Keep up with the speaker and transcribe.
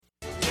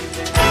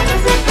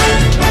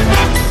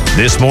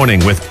This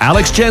Morning with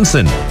Alex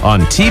Jensen on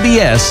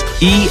TBS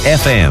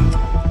EFM.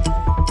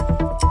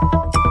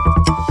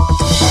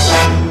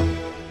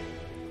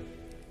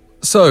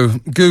 So,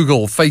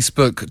 Google,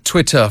 Facebook,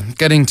 Twitter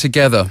getting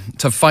together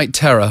to fight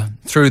terror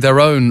through their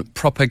own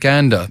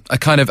propaganda, a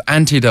kind of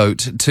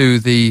antidote to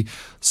the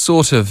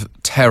sort of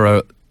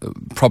terror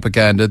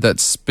propaganda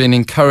that's been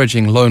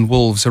encouraging lone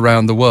wolves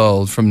around the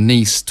world, from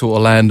Nice to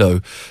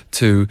Orlando,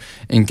 to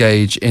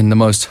engage in the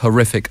most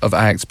horrific of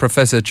acts.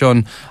 Professor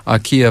John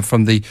Arquilla,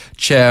 from the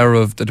chair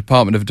of the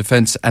Department of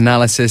Defense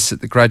Analysis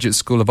at the Graduate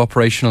School of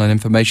Operational and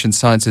Information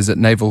Sciences at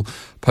Naval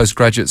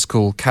Postgraduate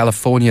School,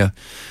 California,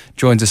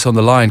 joins us on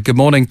the line. Good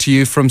morning to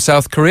you from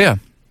South Korea.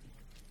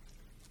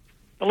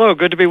 Hello,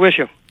 good to be with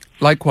you.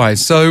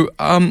 Likewise. So,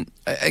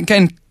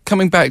 again,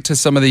 coming back to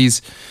some of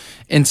these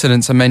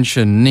incidents I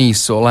mentioned,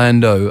 Nice,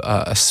 Orlando,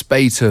 a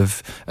spate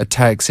of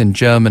attacks in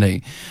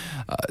Germany.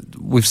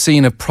 We've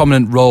seen a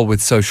prominent role with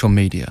social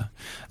media.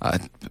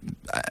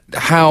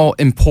 How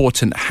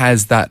important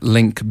has that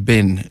link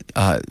been?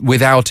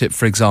 Without it,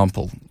 for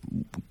example,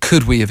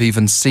 could we have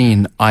even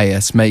seen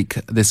IS make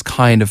this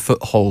kind of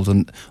foothold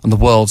on the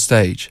world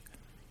stage?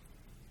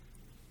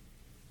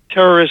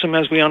 Terrorism,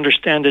 as we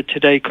understand it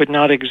today, could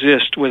not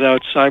exist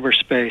without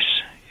cyberspace.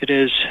 It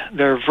is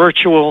their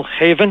virtual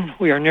haven.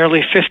 We are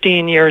nearly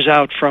 15 years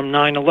out from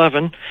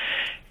 9/11,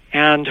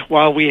 and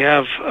while we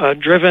have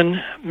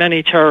driven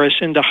many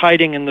terrorists into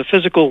hiding in the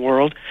physical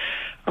world,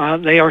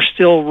 they are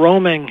still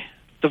roaming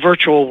the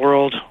virtual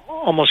world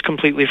almost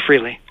completely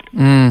freely.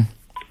 And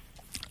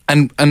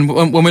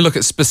when we look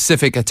at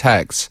specific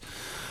attacks,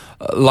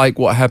 like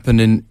what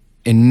happened in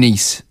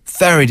Nice,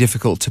 very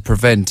difficult to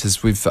prevent,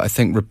 as we've, I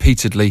think,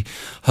 repeatedly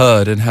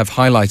heard and have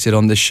highlighted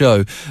on this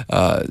show,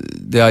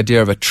 the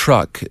idea of a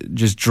truck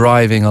just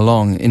driving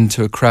along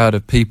into a crowd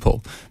of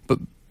people.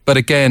 But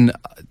again,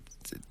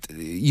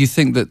 you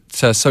think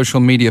that social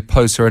media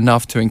posts are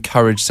enough to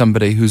encourage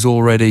somebody who's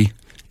already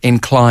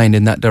inclined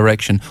in that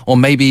direction, or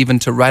maybe even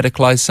to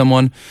radicalize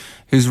someone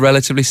who's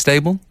relatively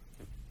stable?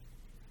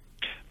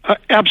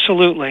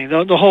 Absolutely.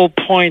 The whole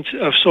point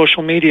of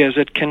social media is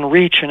it can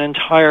reach an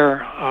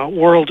entire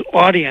world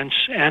audience,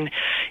 and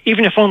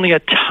even if only a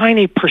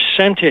tiny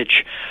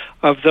percentage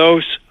of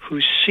those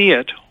who see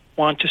it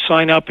want to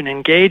sign up and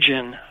engage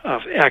in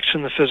acts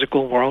in the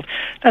physical world,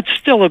 that's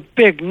still a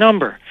big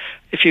number.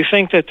 If you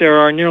think that there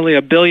are nearly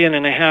 1.5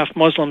 billion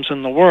Muslims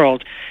in the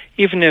world,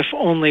 even if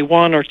only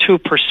 1 or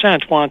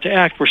 2% want to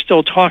act, we're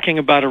still talking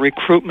about a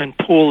recruitment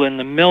pool in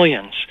the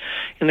millions.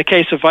 In the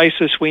case of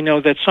ISIS, we know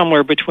that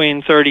somewhere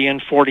between 30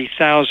 and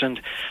 40,000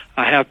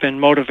 have been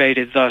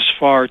motivated thus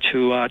far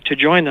to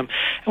join them.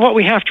 And what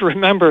we have to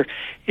remember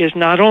is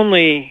not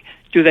only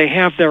do they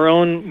have their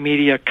own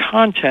media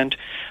content,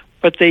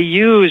 but they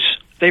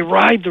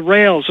ride the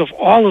rails of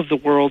all of the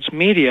world's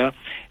media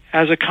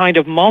as a kind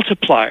of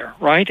multiplier,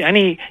 right?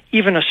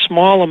 Even a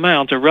small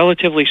amount, a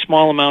relatively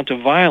small amount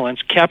of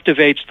violence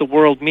captivates the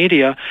world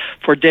media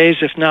for days,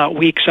 if not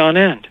weeks on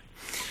end.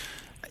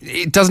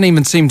 It doesn't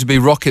even seem to be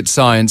rocket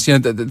science. You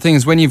know, the thing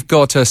is, when you've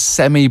got a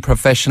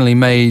semi-professionally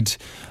made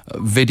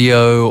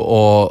video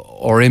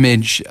or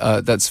image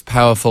that's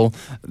powerful,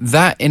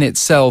 that in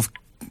itself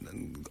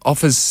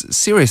offers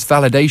serious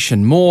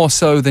validation, more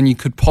so than you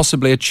could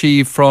possibly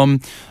achieve from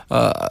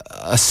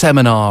a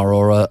seminar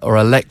or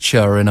a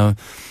lecture in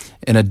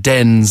a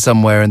den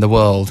somewhere in the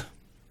world.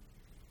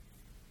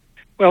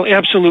 Well,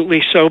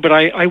 absolutely so, but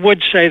I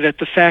would say that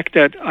the fact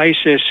that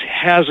ISIS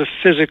has a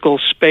physical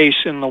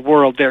space in the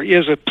world, there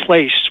is a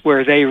place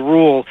where they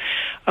rule,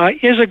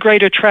 is a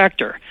great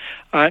attractor.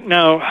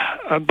 Now,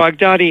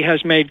 Baghdadi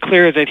has made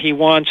clear that he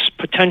wants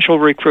potential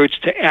recruits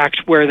to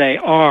act where they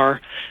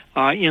are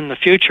in the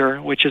future,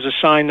 which is a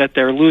sign that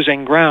they're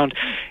losing ground.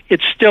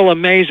 It's still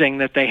amazing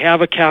that they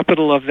have a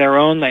capital of their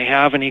own, they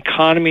have an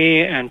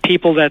economy and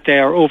people that they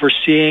are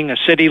overseeing, a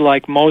city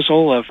like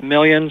Mosul of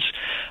millions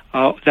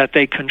that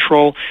they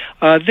control.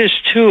 This,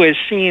 too, is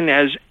seen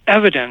as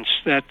evidence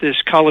that this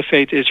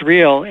caliphate is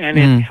real, and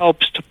it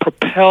helps to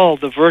propel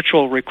the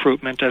virtual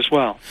recruitment as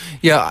well.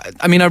 Yeah,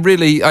 I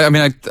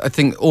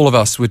think all of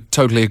us would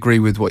totally agree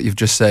with what you've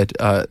just said,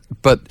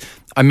 but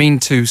I mean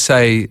to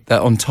say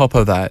that on top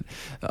of that,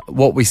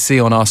 what we see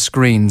on our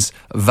screens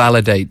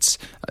validates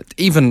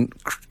even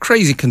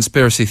crazy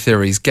conspiracy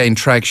theories gain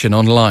traction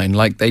online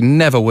like they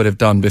never would have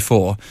done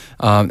before.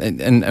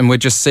 And we're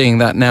just seeing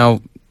that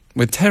now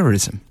with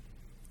terrorism.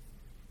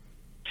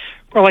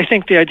 Well, I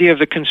think the idea of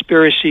the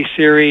conspiracy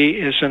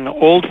theory is an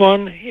old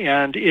one,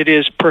 and it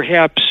is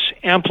perhaps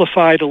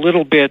amplified a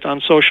little bit on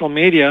social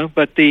media,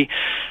 but the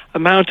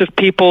amount of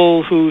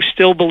people who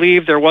still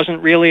believe there wasn't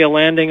really a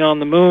landing on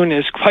the moon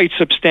is quite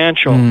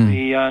substantial.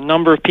 The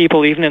number of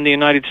people, even in the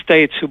United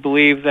States, who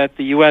believe that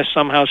the U.S.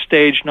 somehow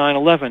staged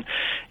 9/11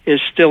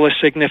 is still a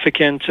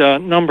significant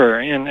number.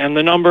 And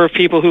the number of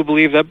people who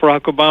believe that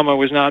Barack Obama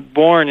was not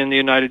born in the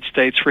United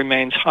States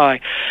remains high.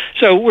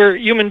 So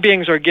human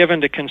beings are given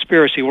to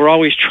conspiracy. We're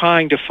always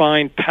trying to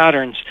find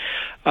patterns.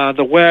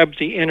 The web,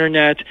 the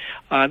internet,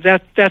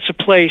 that's a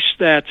place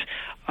that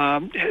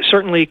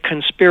Certainly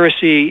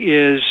conspiracy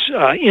is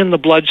in the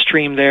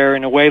bloodstream there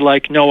in a way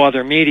like no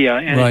other media,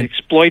 and Right. it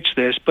exploits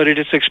this, but it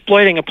is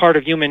exploiting a part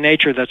of human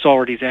nature that's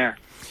already there.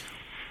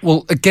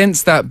 Well,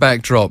 against that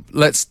backdrop,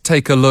 let's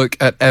take a look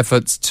at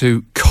efforts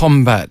to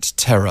combat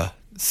terror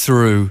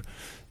through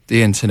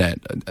the internet.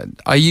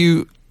 Are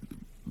you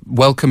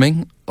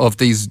welcoming of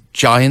these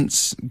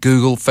giants,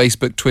 Google,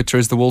 Facebook, Twitter,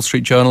 as the Wall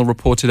Street Journal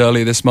reported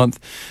earlier this month,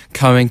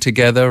 coming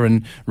together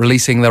and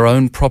releasing their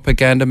own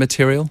propaganda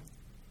material?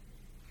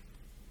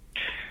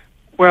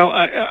 Well,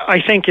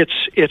 I think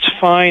it's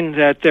fine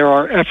that there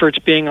are efforts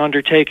being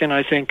undertaken.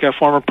 I think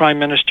former Prime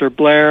Minister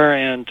Blair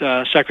and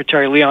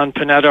Secretary Leon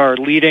Panetta are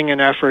leading an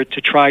effort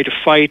to try to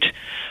fight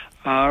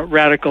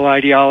radical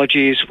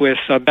ideologies with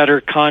better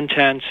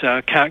content,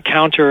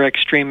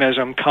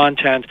 counter-extremism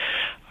content.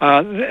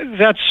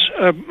 That's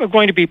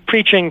going to be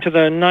preaching to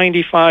the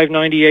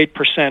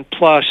 95-98%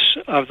 plus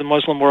of the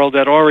Muslim world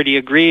that already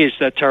agrees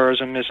that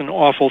terrorism is an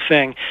awful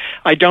thing.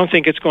 I don't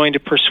think it's going to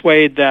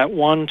persuade that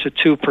 1 to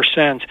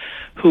 2%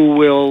 who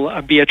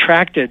will be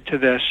attracted to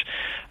this.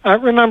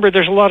 Remember,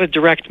 there's a lot of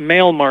direct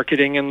mail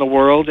marketing in the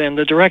world, and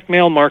the direct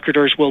mail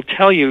marketers will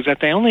tell you that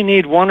they only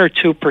need 1 or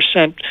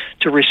 2%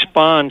 to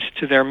respond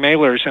to their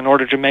mailers in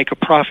order to make a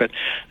profit.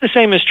 The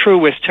same is true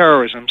with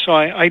terrorism. So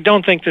I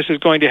don't think this is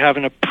going to have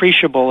an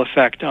appreciable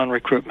effect on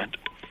recruitment.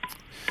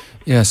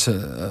 Yes,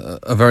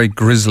 a very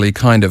grisly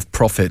kind of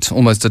profit,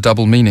 almost a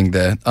double meaning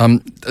there.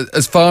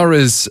 As far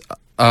as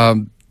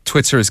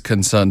Twitter is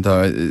concerned,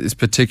 though, it's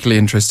particularly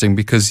interesting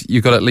because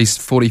you've got at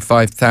least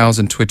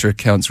 45,000 Twitter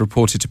accounts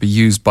reported to be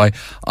used by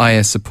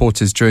IS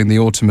supporters during the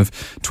autumn of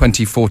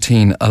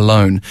 2014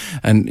 alone.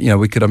 And,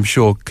 we could, I'm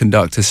sure,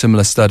 conduct a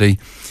similar study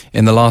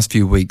in the last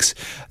few weeks.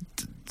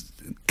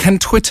 Can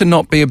Twitter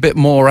not be a bit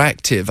more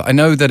active? I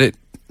know that it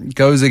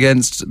goes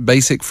against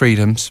basic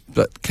freedoms,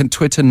 but can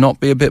Twitter not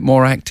be a bit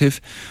more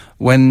active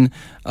when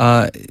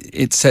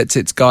it sets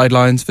its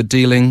guidelines for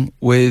dealing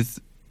with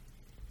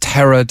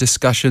terror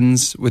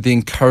discussions, with the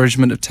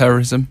encouragement of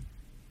terrorism?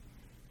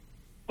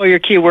 Well, your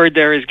key word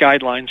there is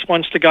guidelines.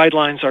 Once the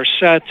guidelines are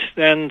set,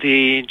 then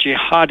the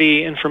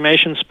jihadi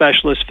information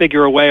specialists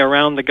figure a way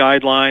around the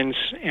guidelines,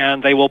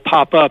 and they will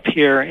pop up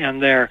here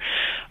and there.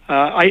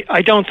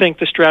 I don't think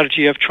the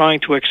strategy of trying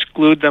to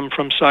exclude them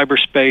from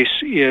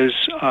cyberspace is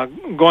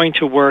going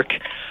to work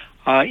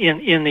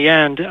in the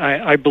end.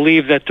 I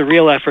believe that the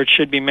real effort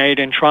should be made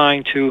in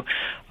trying to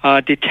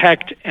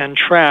detect and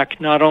track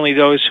not only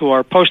those who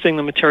are posting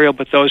the material,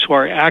 but those who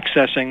are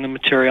accessing the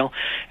material.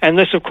 And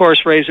this, of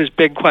course, raises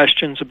big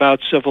questions about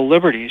civil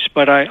liberties.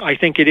 But I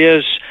think it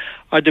is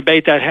a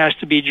debate that has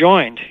to be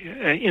joined.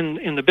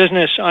 In the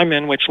business I'm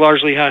in, which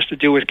largely has to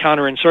do with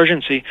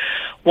counterinsurgency,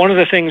 one of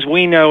the things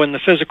we know in the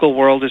physical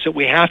world is that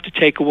we have to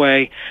take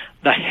away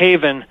the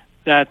haven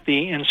that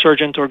the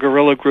insurgent or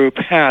guerrilla group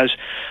has.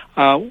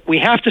 We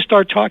have to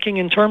start talking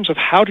in terms of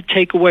how to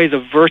take away the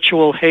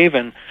virtual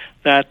haven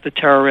that the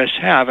terrorists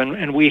have,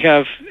 and we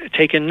have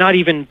taken not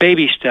even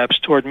baby steps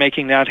toward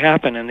making that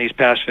happen in these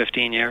past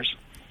 15 years.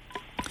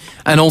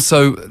 And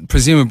also,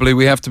 presumably,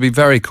 we have to be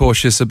very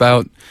cautious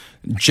about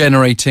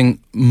generating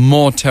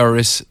more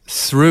terrorists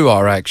through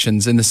our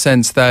actions, in the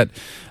sense that,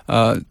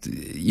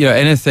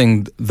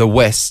 anything the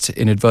West,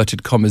 in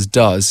inverted commas,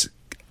 does,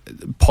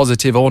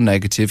 positive or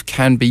negative,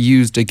 can be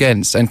used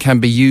against and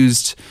can be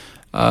used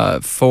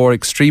for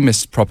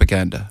extremist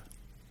propaganda.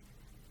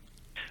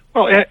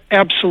 Well,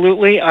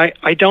 absolutely.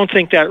 I don't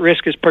think that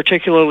risk is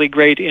particularly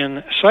great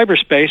in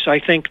cyberspace. I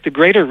think the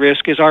greater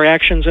risk is our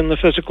actions in the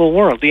physical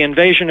world. The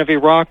invasion of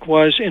Iraq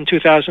in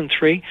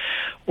 2003,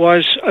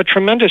 was a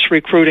tremendous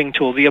recruiting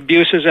tool. The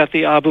abuses at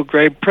the Abu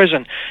Ghraib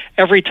prison.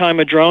 Every time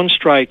a drone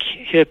strike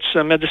hits a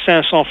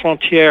Médecins Sans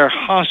Frontières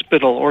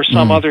hospital or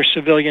some other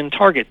civilian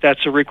target,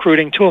 that's a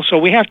recruiting tool. So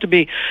we have to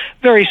be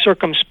very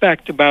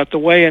circumspect about the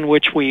way in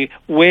which we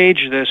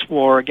wage this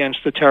war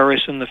against the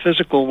terrorists in the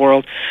physical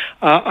world.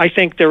 I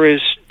think there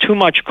is too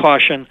much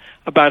caution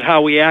about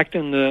how we act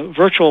in the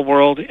virtual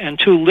world and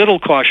too little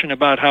caution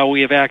about how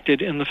we have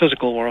acted in the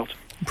physical world.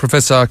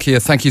 Professor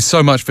Arquilla, thank you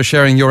so much for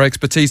sharing your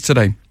expertise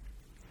today.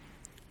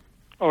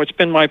 Oh, it's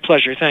been my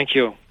pleasure. Thank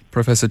you.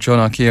 Professor John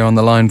Arquilla on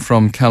the line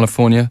from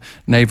California,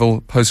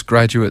 Naval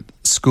Postgraduate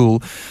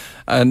School.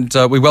 And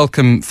we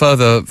welcome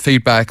further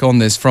feedback on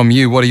this from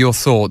you. What are your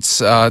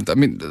thoughts?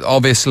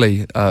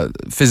 Obviously,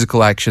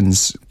 physical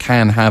actions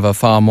can have a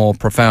far more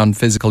profound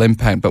physical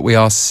impact, but we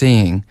are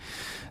seeing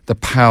the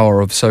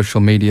power of social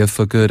media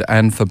for good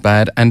and for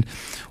bad. And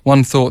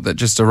one thought that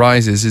just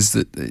arises is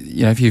that,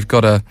 if you've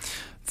got a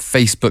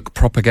Facebook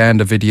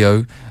propaganda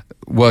video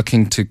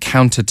working to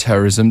counter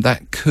terrorism,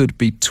 that could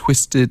be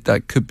twisted,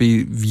 that could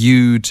be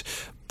viewed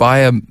by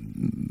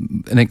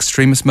an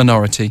extremist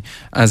minority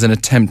as an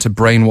attempt to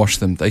brainwash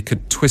them. They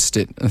could twist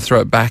it and throw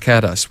it back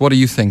at us. What do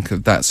you think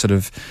of that sort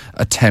of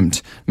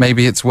attempt?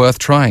 Maybe it's worth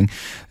trying.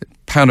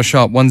 #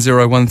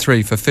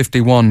 1013 for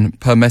 51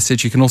 per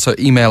message. You can also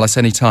email us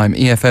anytime,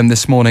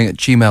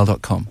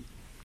 efmthismorning@gmail.com.